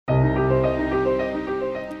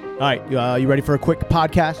right, you ready for a quick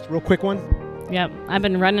podcast? Real quick one? Yep. I've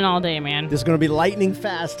been running all day, man. This is going to be lightning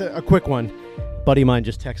fast, a quick one. Buddy of mine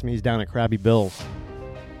just texted me. He's down at Krabby Bill's.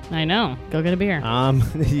 I know. Go get a beer.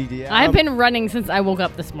 Yeah, I've been running since I woke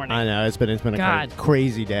up this morning. I know. It's been a God.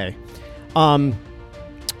 crazy day. Powered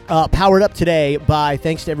up today by,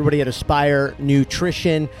 thanks to everybody at Aspire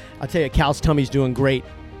Nutrition. I'll tell you, Cal's tummy's doing great.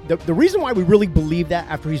 The reason why we really believe that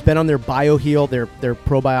after he's been on their BioHeal, their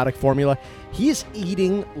probiotic formula, he is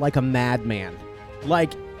eating like a madman.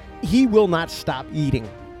 Like, he will not stop eating.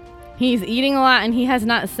 He's eating a lot, and he has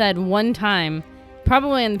not said one time,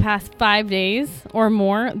 probably in the past 5 days or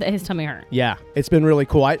more, that his tummy hurt. Yeah, it's been really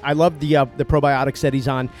cool. I love the probiotics that he's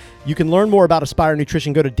on. You can learn more about Aspire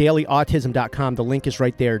Nutrition. Go to dailyautism.com. The link is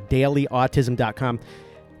right there, dailyautism.com.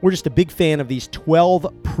 We're just a big fan of these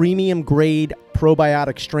 12 premium grade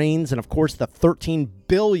probiotic strains and, of course, the 13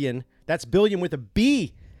 billion, that's billion with a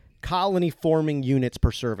B, colony forming units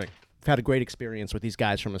per serving. I've had a great experience with these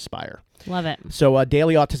guys from Aspire. Love it. So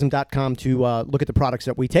dailyautism.com to look at the products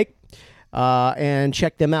that we take and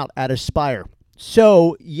check them out at Aspire.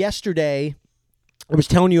 So yesterday, I was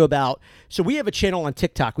telling you about, so we have a channel on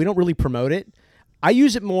TikTok. We don't really promote it. I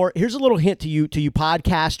use it more. Here's a little hint to you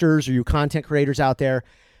podcasters or you content creators out there.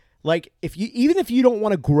 Like, even if you don't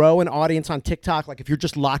want to grow an audience on TikTok, like if you're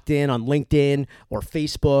just locked in on LinkedIn or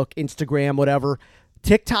Facebook, Instagram, whatever,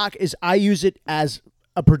 TikTok I use it as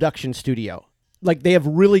a production studio. Like, they have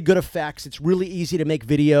really good effects. It's really easy to make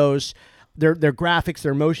videos. Their graphics,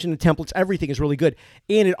 their motion templates, everything is really good.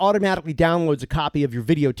 And it automatically downloads a copy of your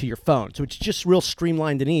video to your phone. So it's just real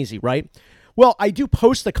streamlined and easy, right? Well, I do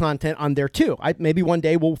post the content on there too. Maybe one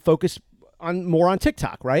day we'll focus more on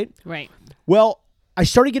TikTok, right? Right. Well, I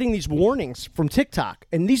started getting these warnings from TikTok,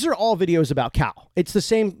 and these are all videos about Cal. It's the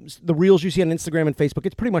same, the reels you see on Instagram and Facebook.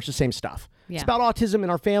 It's pretty much the same stuff. Yeah. It's about autism and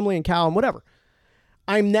our family and Cal and whatever.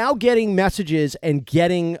 I'm now getting messages and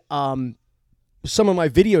getting some of my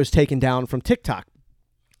videos taken down from TikTok,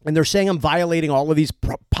 and they're saying I'm violating all of these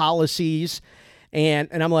policies. And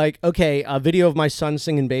I'm like, okay, a video of my son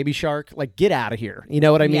singing Baby Shark, like, get out of here. You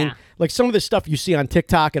know what I mean? Yeah. Like, some of the stuff you see on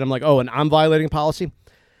TikTok, and I'm like, oh, and I'm violating policy?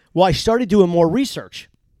 Well, I started doing more research,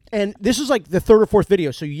 and this was like the third or fourth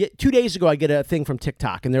video. So 2 days ago, I get a thing from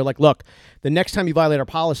TikTok, and they're like, look, the next time you violate our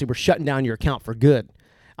policy, we're shutting down your account for good.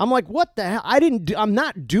 I'm like, what the hell? I'm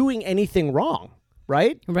not doing anything wrong,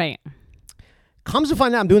 right? Right. Comes to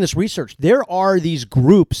find out, I'm doing this research. There are these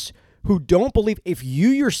groups who don't believe, if you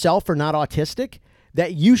yourself are not autistic,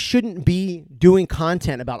 that you shouldn't be doing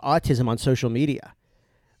content about autism on social media.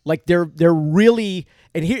 Like, they're really,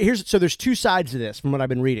 and so there's two sides to this from what I've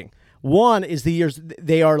been reading. One is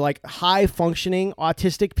they are like high functioning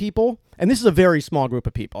autistic people, and this is a very small group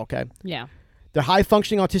of people, okay? Yeah. They're high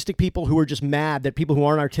functioning autistic people who are just mad that people who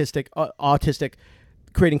aren't autistic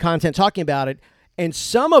creating content, talking about it. And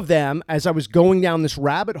some of them, as I was going down this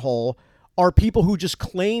rabbit hole, are people who just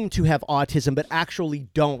claim to have autism but actually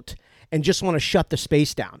don't and just want to shut the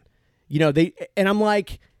space down. And I'm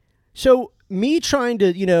like, so me trying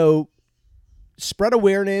to, spread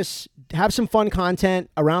awareness, have some fun content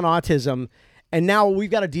around autism, and now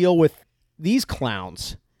we've got to deal with these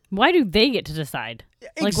clowns. Why do they get to decide?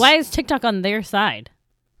 Like, why is TikTok on their side?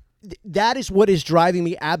 That is what is driving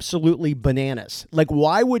me absolutely bananas. Like,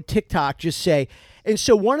 why would TikTok just say? And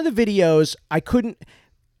so one of the videos,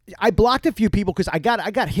 I blocked a few people because I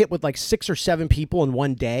got hit with like 6 or 7 people in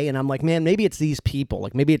one day, and I'm like, man, maybe it's these people.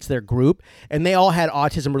 Like, maybe it's their group, and they all had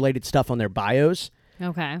autism related stuff on their bios.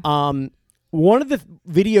 Okay. One of the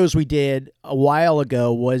videos we did a while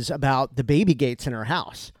ago was about the baby gates in our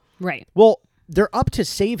house. Right. Well, they're up to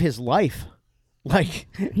save his life. Like,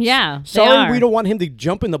 yeah, sorry, we don't want him to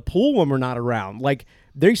jump in the pool when we're not around. Like,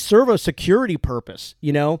 they serve a security purpose,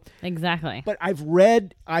 Exactly. But I've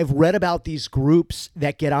read about these groups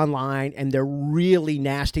that get online and they're really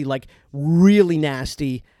nasty,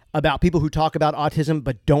 about people who talk about autism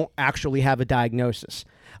but don't actually have a diagnosis.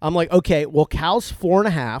 I'm like, okay, well, Cal's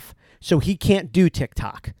 4.5, so he can't do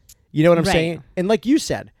TikTok. You know what I'm saying? And like you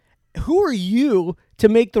said, who are you to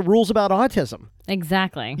make the rules about autism?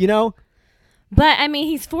 Exactly. But I mean,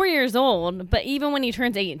 he's 4 years old, but even when he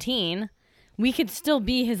turns 18, we could still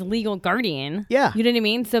be his legal guardian. Yeah. You know what I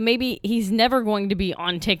mean? So maybe he's never going to be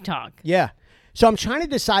on TikTok. Yeah. So I'm trying to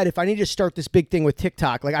decide if I need to start this big thing with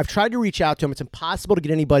TikTok. Like, I've tried to reach out to him. It's impossible to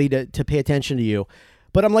get anybody to pay attention to you.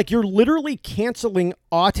 But I'm like, you're literally canceling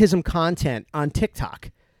autism content on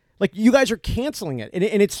TikTok. Like, you guys are canceling it, and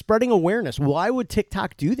it's spreading awareness. Why would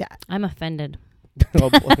TikTok do that? I'm offended. Oh,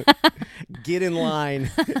 boy. Get in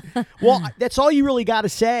line. Well, that's all you really got to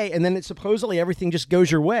say, and then supposedly everything just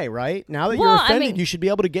goes your way, right? Now that you're offended, you should be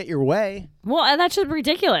able to get your way. Well, and that's just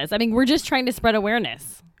ridiculous. I mean, we're just trying to spread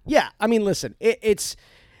awareness. Yeah, I mean, listen, it's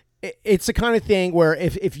the kind of thing where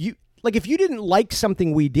if you didn't like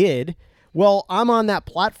something we did, well, I'm on that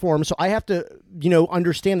platform, so I have to,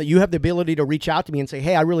 understand that you have the ability to reach out to me and say,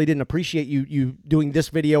 hey, I really didn't appreciate you doing this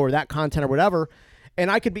video or that content or whatever. And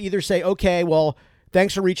I could either say, okay, well,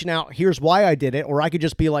 thanks for reaching out. Here's why I did it. Or I could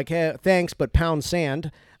just be like, hey, thanks, but pound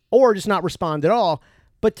sand, or just not respond at all.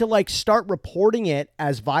 But to start reporting it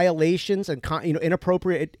as violations and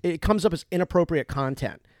inappropriate, it comes up as inappropriate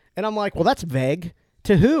content. And I'm like, well, that's vague.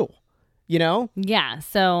 To who? Yeah.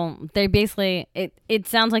 So they basically, it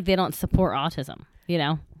sounds like they don't support autism,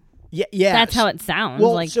 Yeah. That's how it sounds.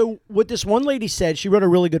 Well, so what this one lady said, she wrote a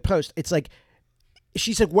really good post. It's like,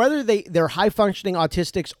 she said whether they're high-functioning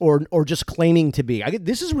autistics or just claiming to be.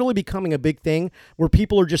 This is really becoming a big thing where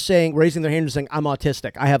people are just raising their hand and saying, I'm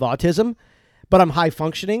autistic. I have autism, but I'm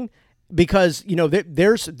high-functioning because,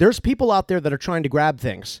 there's people out there that are trying to grab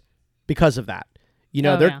things because of that.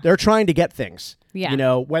 They're trying to get things.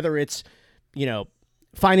 Yeah. Whether it's,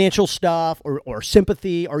 financial stuff or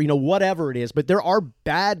sympathy or, whatever it is. But there are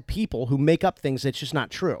bad people who make up things that's just not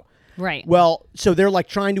true. Right. Well, so they're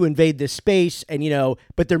trying to invade this space and,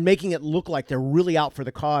 but they're making it look like they're really out for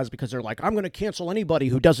the cause because they're like, I'm going to cancel anybody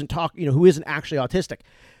who doesn't talk, who isn't actually autistic.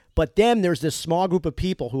 But then there's this small group of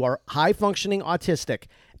people who are high functioning autistic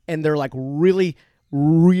and they're really,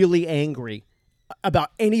 really angry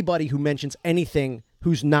about anybody who mentions anything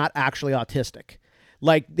who's not actually autistic.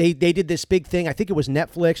 They did this big thing. I think it was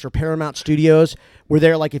Netflix or Paramount Studios where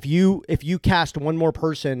they're like, if you cast one more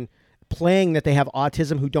person playing that they have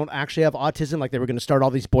autism who don't actually have autism, they were going to start all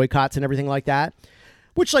these boycotts and everything like that,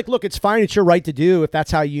 which look, it's fine. It's your right to do if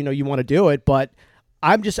that's how you want to do it. But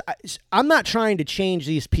I'm not trying to change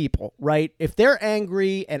these people, right? If they're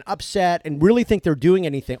angry and upset and really think they're doing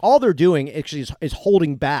anything, all they're doing actually is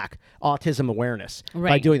holding back autism awareness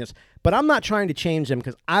by doing this. But I'm not trying to change them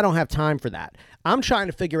because I don't have time for that. I'm trying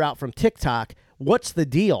to figure out from TikTok, what's the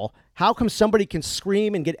deal? How come somebody can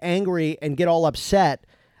scream and get angry and get all upset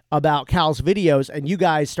about Cal's videos and you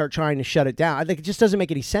guys start trying to shut it down? I think it just doesn't make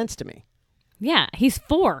any sense to me. Yeah, he's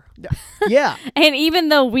 4. Yeah. And even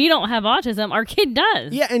though we don't have autism, our kid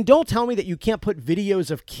does. Yeah, and don't tell me that you can't put videos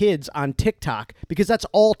of kids on TikTok because that's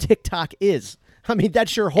all TikTok is. I mean,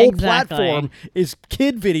 that's your whole platform is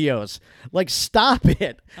kid videos. Stop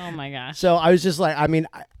it. Oh, my gosh. So I was just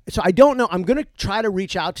so I don't know. I'm going to try to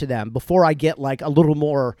reach out to them before I get a little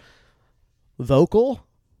more vocal.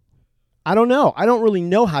 I don't know. I don't really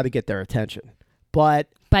know how to get their attention, but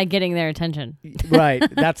by getting their attention. Right.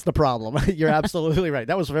 That's the problem. You're absolutely right.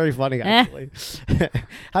 That was very funny, actually.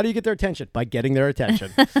 How do you get their attention? By getting their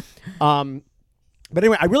attention. But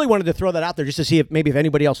anyway, I really wanted to throw that out there just to see if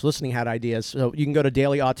anybody else listening had ideas. So you can go to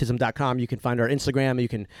dailyautism.com. You can find our Instagram. You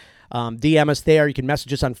can DM us there. You can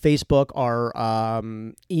message us on Facebook. Our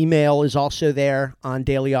email is also there on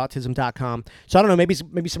dailyautism.com. So I don't know. Maybe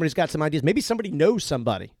somebody's got some ideas. Maybe somebody knows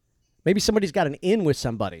somebody. Maybe somebody's got an in with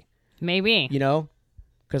somebody. Maybe.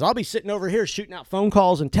 Because I'll be sitting over here shooting out phone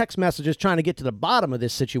calls and text messages trying to get to the bottom of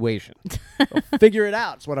this situation. Figure it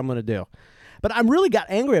out. That's what I'm going to do. But I really got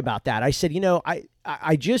angry about that. I said,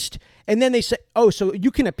 I just, and then they said, oh, so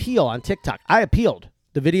you can appeal on TikTok. I appealed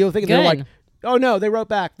the video thing. And they're like, oh, no, they wrote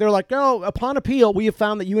back. They're like, no, upon appeal, we have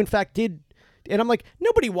found that you, in fact, did. And I'm like,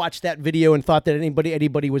 nobody watched that video and thought that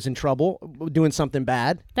anybody was in trouble doing something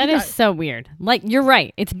bad. That is so weird. You're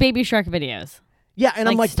right. It's Baby Shark videos. Yeah, and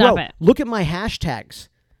I'm like, stop bro, it. Look at my hashtags.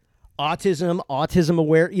 Autism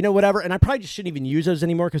aware, whatever. And I probably just shouldn't even use those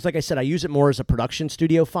anymore because, like I said, I use it more as a production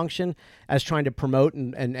studio function as trying to promote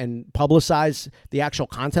and publicize the actual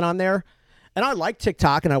content on there. And I like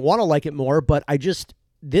TikTok and I want to like it more, but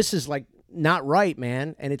this is not right,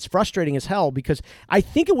 man. And it's frustrating as hell because I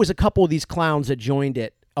think it was a couple of these clowns that joined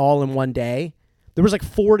it all in one day. There was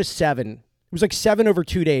 4 to 7. It was 7 over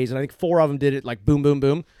 2 days. And I think 4 of them did it boom, boom,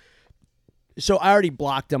 boom. So I already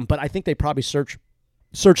blocked them, but I think they probably search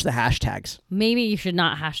the hashtags. Maybe you should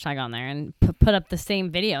not hashtag on there and put up the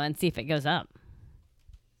same video and see if it goes up.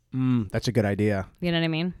 That's a good idea. You know what I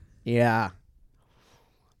mean? Yeah.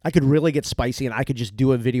 I could really get spicy and I could just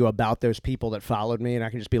do a video about those people that followed me and I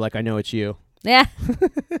can just be like, I know it's you. Yeah.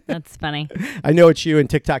 That's funny. I know it's you and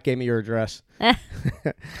TikTok gave me your address.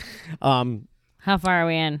 How far are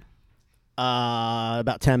we in?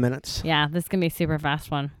 About 10 minutes. Yeah, this is going to be a super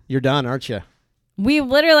fast one. You're done, aren't you?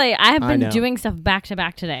 I have been doing stuff back to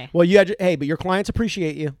back today. Well, but your clients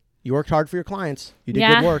appreciate you. You worked hard for your clients. You did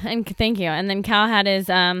good work. And thank you. And then Cal had his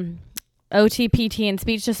OT, PT, and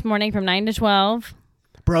speech this morning from 9 to 12.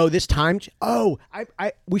 Bro, this time...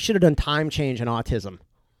 we should have done time change in autism.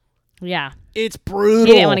 Yeah. It's brutal.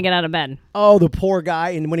 He didn't want to get out of bed. Oh, the poor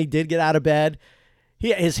guy. And when he did get out of bed,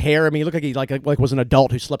 his hair, I mean, he looked like he like was an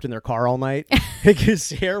adult who slept in their car all night. His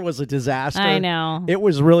hair was a disaster. I know. It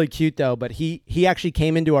was really cute, though. But he actually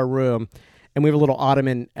came into our room, and we have a little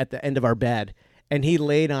ottoman at the end of our bed. And he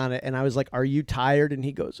laid on it, and I was like, "Are you tired?" And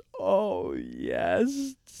he goes, "Oh,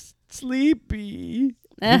 yes, sleepy."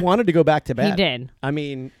 He wanted to go back to bed. He did. I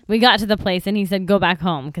mean... We got to the place, and he said, go back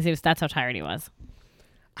home, because that's how tired he was.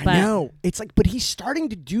 I know. It's like, but he's starting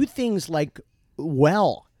to do things like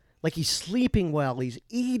well. Like he's sleeping well. He's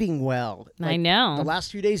eating well. Like I know. The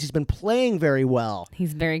last few days, he's been playing very well.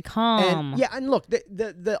 He's very calm. And look,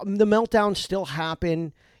 the meltdowns still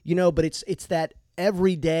happen, but it's that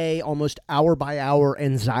everyday, almost hour by hour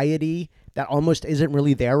anxiety that almost isn't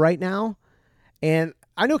really there right now. And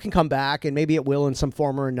I know it can come back, and maybe it will in some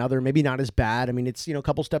form or another. Maybe not as bad. I mean, it's a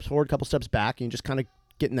couple steps forward, couple steps back, and you just kind of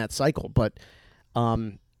get in that cycle. But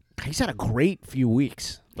he's had a great few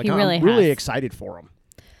weeks. Like, He really I'm really has. excited for him.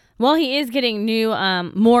 Well, he is getting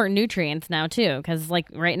more nutrients now, too, because like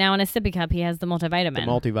right now in his sippy cup, he has the multivitamin. The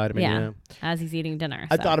multivitamin, yeah. As he's eating dinner.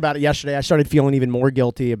 I thought about it yesterday. I started feeling even more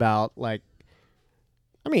guilty about, like,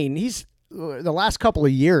 I mean, he's the last couple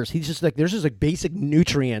of years, he's just like, there's just like basic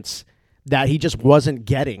nutrients that he just wasn't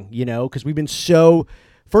getting, because we've been so...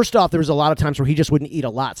 First off, there was a lot of times where he just wouldn't eat a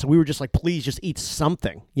lot. So we were just like, please just eat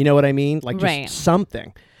something. You know what I mean? Like just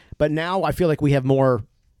something. But now I feel like we have more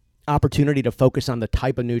opportunity to focus on the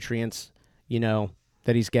type of nutrients,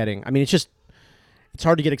 that he's getting. I mean, it's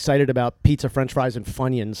hard to get excited about pizza, French fries, and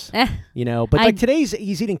Funyuns, But like today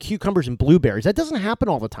he's eating cucumbers and blueberries. That doesn't happen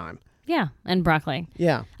all the time. Yeah, and broccoli.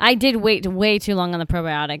 Yeah. I did wait way too long on the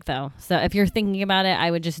probiotic, though. So if you're thinking about it, I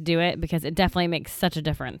would just do it because it definitely makes such a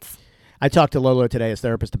difference. I talked to Lolo today, his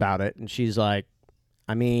therapist, about it, and she's like,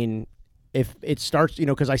 I mean, if it starts,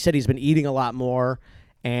 because I said he's been eating a lot more,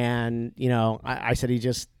 and, I said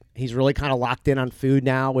he's really kind of locked in on food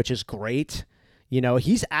now, which is great.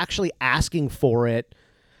 He's actually asking for it,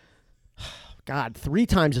 God, 3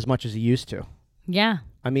 times as much as he used to. Yeah.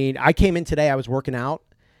 I mean, I came in today, I was working out,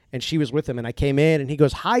 and she was with him, and I came in, and he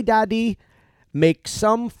goes, "Hi, Daddy, make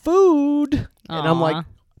some food." Aww. And I'm like,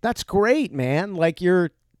 that's great, man. Like,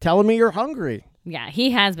 you're telling me you're hungry. Yeah, he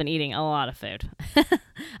has been eating a lot of food.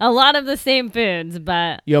 A lot of the same foods,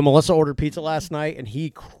 but... Melissa ordered pizza last night, and he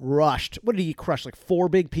crushed... What did he crush? Like 4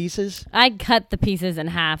 big pieces? I cut the pieces in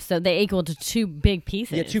half, so they equal to 2 big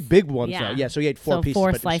pieces. Yeah, 2 big ones, though. Yeah, so he ate 4 pieces.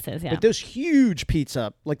 4 slices, yeah. But those huge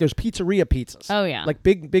pizza, like those pizzeria pizzas. Oh, yeah. Like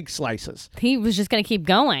big slices. He was just going to keep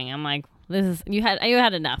going. I'm like... You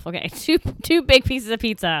had enough. Okay, two big pieces of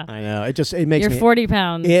pizza. I know. It makes You're 40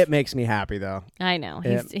 pounds. It makes me happy though. I know.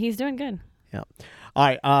 He's doing good. Yeah. All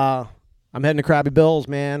right. I'm heading to Krabby Bill's,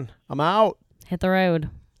 man. I'm out. Hit the road.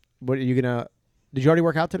 What are you gonna? Did you already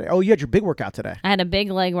work out today? Oh, you had your big workout today. I had a big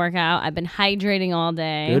leg workout. I've been hydrating all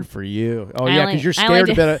day. Good for you. Oh yeah, because you're scared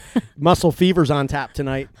a bit of muscle fever's on tap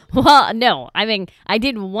tonight. Well, no. I mean, I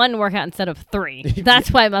did 1 workout instead of 3.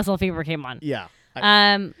 That's why muscle fever came on. Yeah.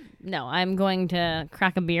 No, I'm going to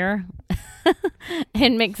crack a beer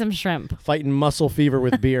and make some shrimp. Fighting muscle fever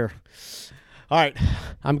with beer. All right,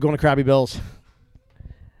 I'm going to Krabby Bill's.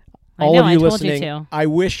 All of you listening, I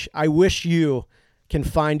wish you can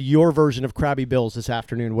find your version of Krabby Bill's this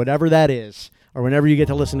afternoon, whatever that is, or whenever you get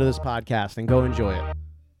to listen to this podcast, and go enjoy it.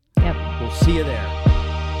 Yep. We'll see you there.